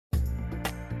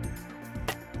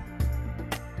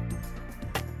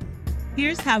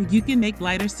Here's how you can make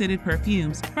lighter scented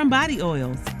perfumes from body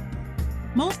oils.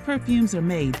 Most perfumes are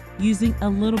made using a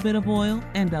little bit of oil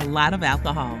and a lot of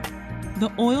alcohol.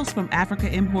 The oils from Africa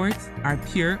Imports are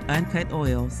pure, uncut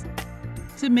oils.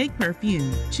 To make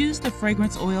perfume, choose the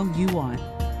fragrance oil you want.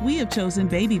 We have chosen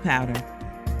baby powder.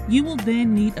 You will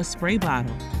then need a spray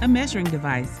bottle, a measuring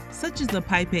device, such as the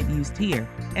pipette used here,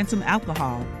 and some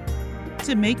alcohol.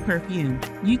 To make perfume,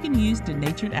 you can use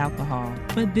denatured alcohol,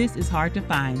 but this is hard to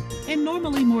find and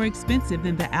normally more expensive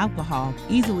than the alcohol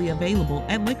easily available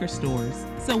at liquor stores.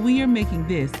 So we are making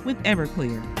this with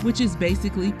Everclear, which is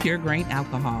basically pure grain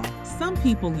alcohol. Some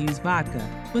people use vodka,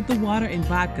 but the water in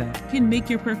vodka can make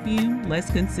your perfume less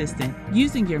consistent.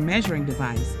 Using your measuring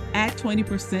device, add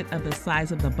 20% of the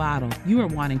size of the bottle you are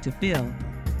wanting to fill.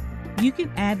 You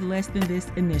can add less than this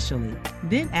initially,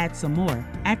 then add some more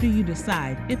after you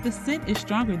decide if the scent is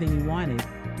stronger than you wanted.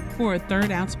 For a 1/3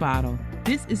 ounce bottle,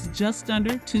 this is just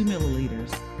under 2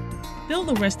 milliliters. Fill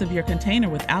the rest of your container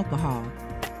with alcohol.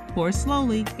 Pour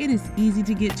slowly. It is easy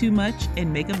to get too much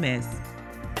and make a mess.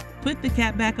 Put the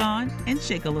cap back on and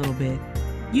shake a little bit.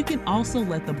 You can also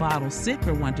let the bottle sit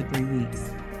for 1 to 3 weeks.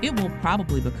 It will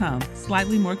probably become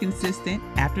slightly more consistent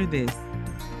after this.